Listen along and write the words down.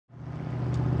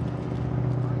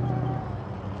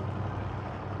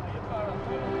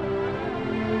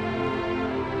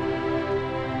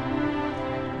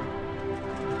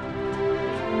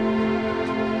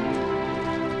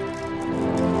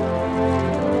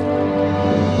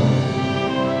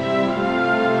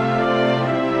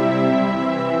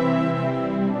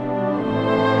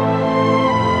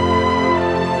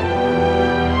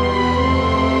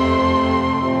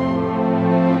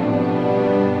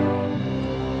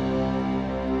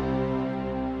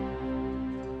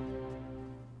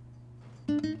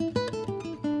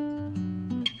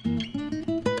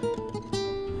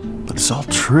it's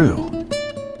all true.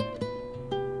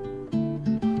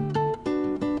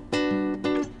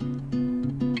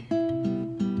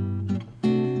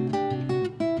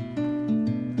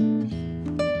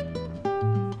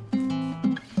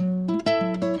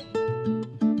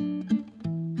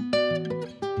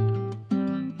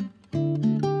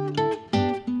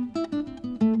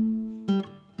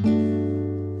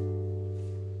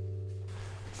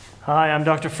 Hi, I'm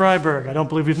Dr. Freiberg. I don't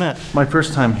believe we've met. My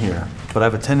first time here, but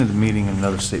I've attended a meeting in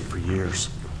another state for years.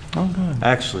 Oh, good.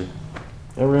 Actually,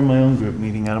 I ran my own group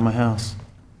meeting out of my house.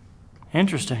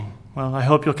 Interesting. Well, I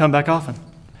hope you'll come back often.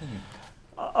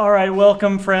 All right,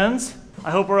 welcome, friends.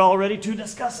 I hope we're all ready to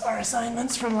discuss our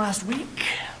assignments from last week.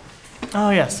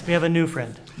 Oh, yes, we have a new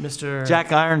friend, Mr.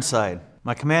 Jack Ironside.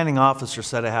 My commanding officer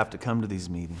said I have to come to these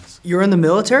meetings. You're in the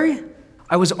military?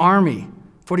 I was Army,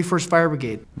 41st Fire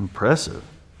Brigade. Impressive.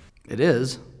 It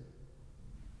is.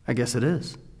 I guess it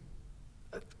is.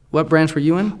 What branch were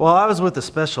you in? Well, I was with a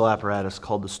special apparatus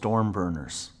called the Storm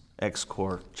Burners,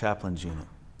 X-Corps Chaplains Unit.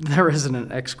 There isn't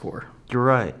an X-Corps. You're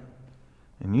right.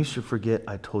 And you should forget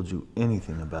I told you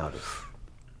anything about it.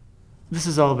 This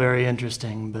is all very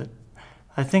interesting, but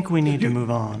I think we need to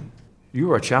move on. You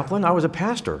were a chaplain? I was a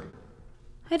pastor.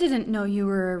 I didn't know you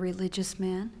were a religious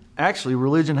man. Actually,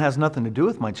 religion has nothing to do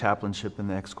with my chaplainship in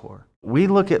the X-Corps. We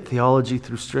look at theology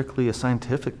through strictly a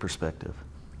scientific perspective.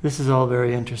 This is all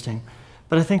very interesting,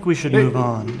 but I think we should move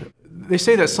on. They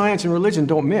say that science and religion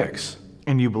don't mix.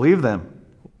 And you believe them?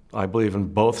 I believe in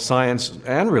both science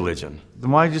and religion. Then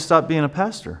why'd you stop being a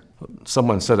pastor?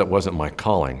 Someone said it wasn't my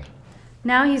calling.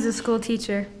 Now he's a school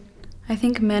teacher. I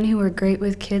think men who are great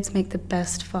with kids make the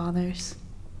best fathers.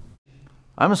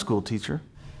 I'm a school teacher.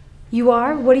 You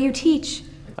are? What do you teach?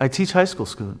 I teach high school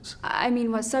students. I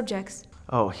mean, what subjects?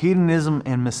 Oh, hedonism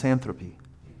and misanthropy.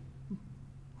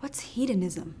 What's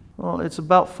hedonism? Well, it's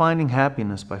about finding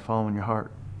happiness by following your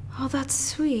heart. Oh, that's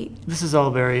sweet. This is all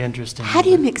very interesting. How do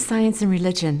you mix science and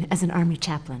religion as an Army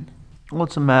chaplain? Well,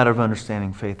 it's a matter of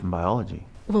understanding faith and biology.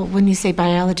 Well, when you say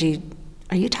biology,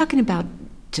 are you talking about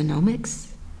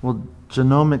genomics? Well,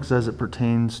 genomics as it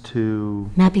pertains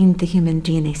to... Mapping the human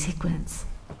DNA sequence.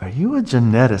 Are you a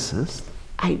geneticist?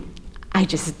 I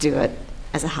just do it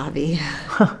as a hobby.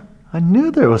 I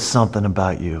knew there was something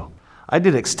about you. I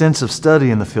did extensive study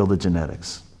in the field of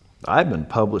genetics. I've been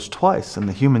published twice in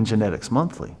the Human Genetics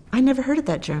Monthly. I never heard of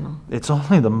that journal. It's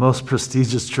only the most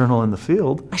prestigious journal in the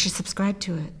field. I should subscribe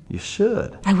to it. You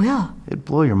should. I will. It'd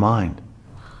blow your mind.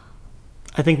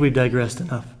 I think we've digressed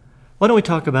enough. Why don't we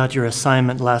talk about your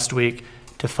assignment last week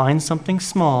to find something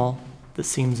small that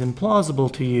seems implausible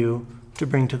to you to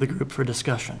bring to the group for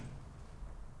discussion.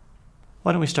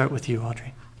 Why don't we start with you,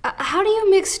 Audrey? How do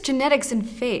you mix genetics and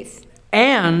faith?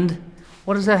 And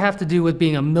what does that have to do with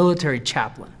being a military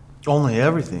chaplain? Only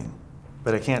everything,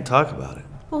 but I can't talk about it.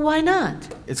 Well, why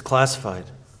not? It's classified.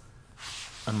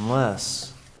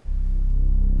 Unless...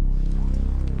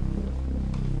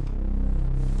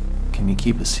 Can you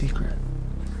keep a secret?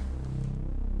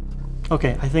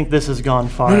 Okay, I think this has gone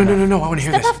far enough. No, I want to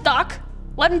hear Step this. off, Doc.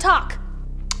 Let him talk.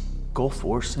 Gulf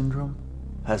War syndrome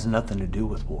has nothing to do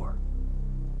with war.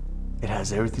 It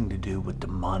has everything to do with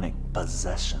demonic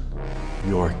possession.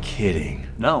 You're kidding.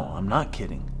 No, I'm not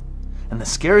kidding. And the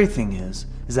scary thing is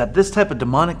that this type of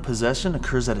demonic possession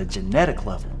occurs at a genetic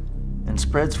level and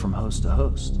spreads from host to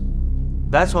host.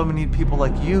 That's why we need people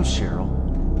like you,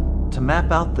 Cheryl, to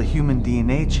map out the human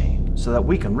DNA chain so that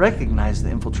we can recognize the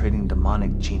infiltrating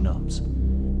demonic genomes.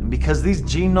 And because these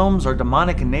genomes are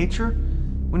demonic in nature,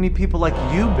 we need people like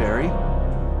you, Barry,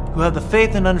 who have the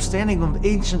faith and understanding of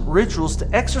ancient rituals to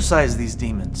exorcise these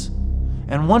demons.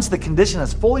 And once the condition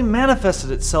has fully manifested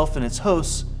itself in its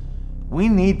hosts, we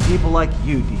need people like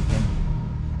you, Deacon,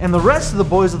 and the rest of the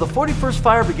boys of the 41st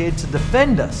Fire Brigade to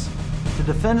defend us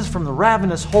from the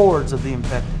ravenous hordes of the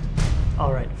infected.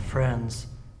 All right, friends.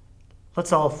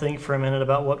 Let's all think for a minute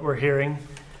about what we're hearing.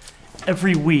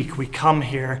 Every week we come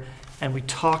here and we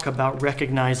talk about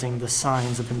recognizing the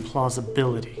signs of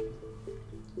implausibility.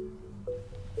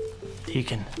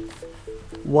 Deacon,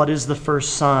 what is the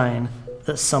first sign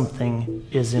that something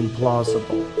is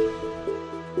implausible?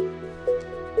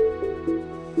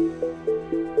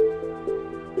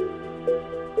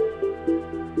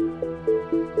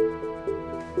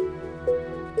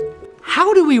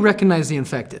 How do we recognize the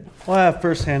infected? Well, I have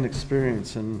first-hand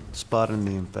experience in spotting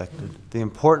the infected. The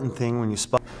important thing when you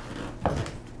spot...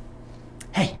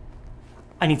 Hey,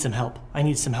 I need some help. I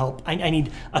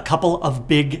need a couple of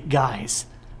big guys.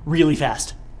 Really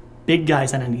fast. Big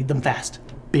guys, and I need them fast.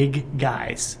 Big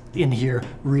guys in here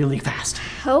really fast.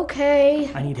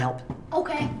 Okay. I need help.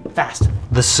 Okay. Fast.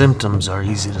 The symptoms are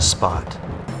easy to spot.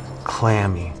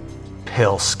 Clammy,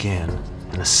 pale skin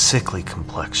and a sickly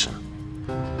complexion.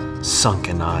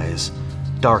 Sunken eyes,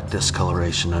 dark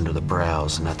discoloration under the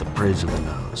brows and at the bridge of the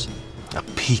nose. A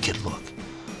peaked look,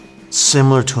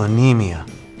 similar to anemia.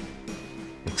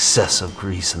 Excessive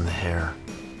grease in the hair.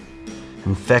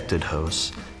 Infected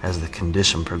hosts, as the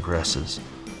condition progresses,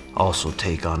 also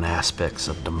take on aspects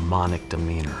of demonic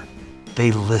demeanor.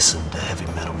 They listen to heavy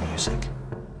metal music.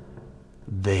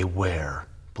 They wear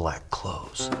black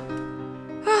clothes.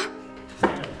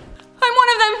 I'm one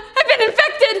of them! I've been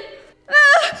infected!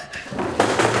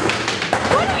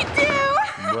 What do we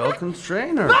do? Welcome,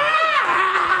 strainer.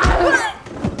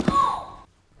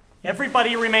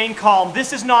 Everybody remain calm.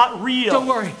 This is not real. Don't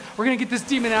worry, we're gonna get this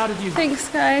demon out of you. Thanks,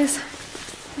 guys.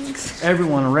 Thanks.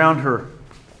 Everyone around her,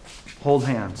 hold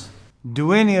hands.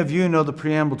 Do any of you know the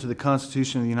preamble to the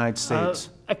Constitution of the United States?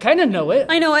 I kinda know it.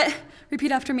 I know it.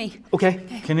 Repeat after me. Okay.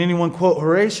 Can anyone quote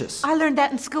Horatius? I learned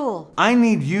that in school. I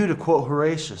need you to quote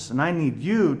Horatius, and I need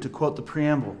you to quote the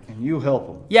preamble, and you help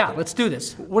them. Yeah, let's do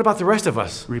this. What about the rest of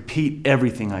us? Repeat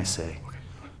everything I say.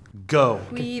 Go.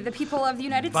 We, the people of the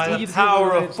United By States. the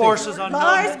power of forces unknown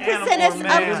Lars to animal Precinus or of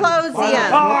man. Closium. By the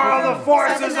power of the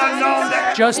forces unknown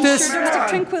to Justice. Ensure domestic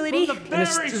tranquility.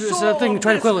 This thing,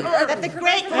 tranquility. That the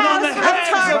great house of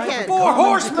Tarkin four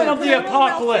horsemen of the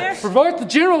apocalypse. Promote the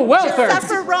general welfare.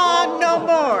 suffer wrong no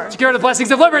more. Secure the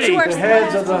blessings of liberty. The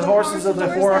heads of the horses of the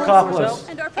four apocalypse.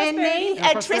 And our And prosperity. made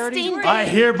a trysting I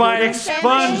hereby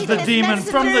expunge the demon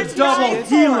from the double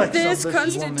helix This of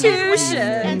this woman.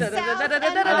 Constitution.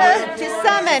 to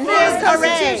summon his hooray.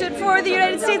 Constitution for the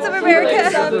United States of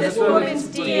America. Of this woman's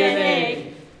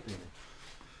DNA.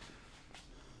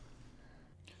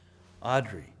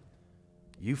 Audrey,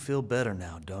 you feel better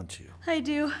now, don't you? I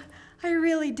do. I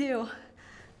really do.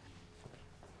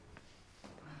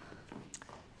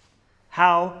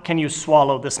 How can you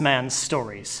swallow this man's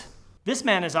stories? This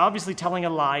man is obviously telling a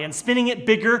lie and spinning it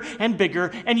bigger and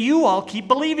bigger, and you all keep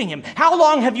believing him. How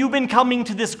long have you been coming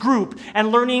to this group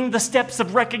and learning the steps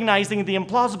of recognizing the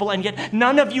implausible, and yet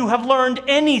none of you have learned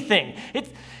anything?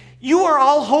 You are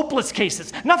all hopeless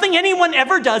cases. Nothing anyone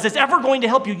ever does is ever going to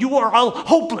help you. You are all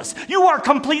hopeless. You are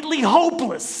completely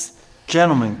hopeless.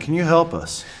 Gentlemen, can you help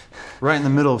us? Right in the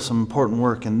middle of some important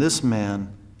work, and this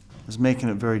man is making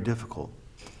it very difficult.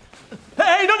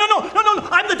 Hey, no,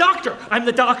 I'm the doctor. I'm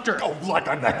the doctor. Oh, like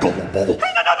I'm that gullible. Hey,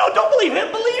 no, don't believe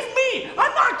him. Believe me.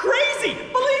 I'm not crazy.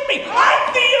 Believe me.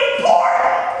 I'm the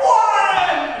important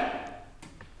one.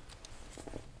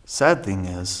 Sad thing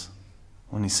is,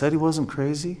 when he said he wasn't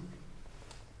crazy,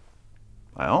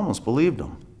 I almost believed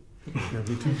him.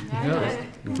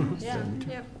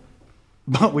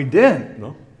 But we didn't.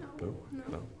 No.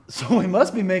 So we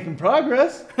must be making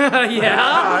progress. Yeah.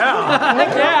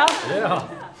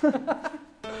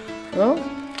 Well,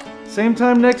 same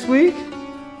time next week?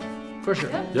 For sure.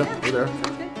 Yeah, we're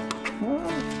there.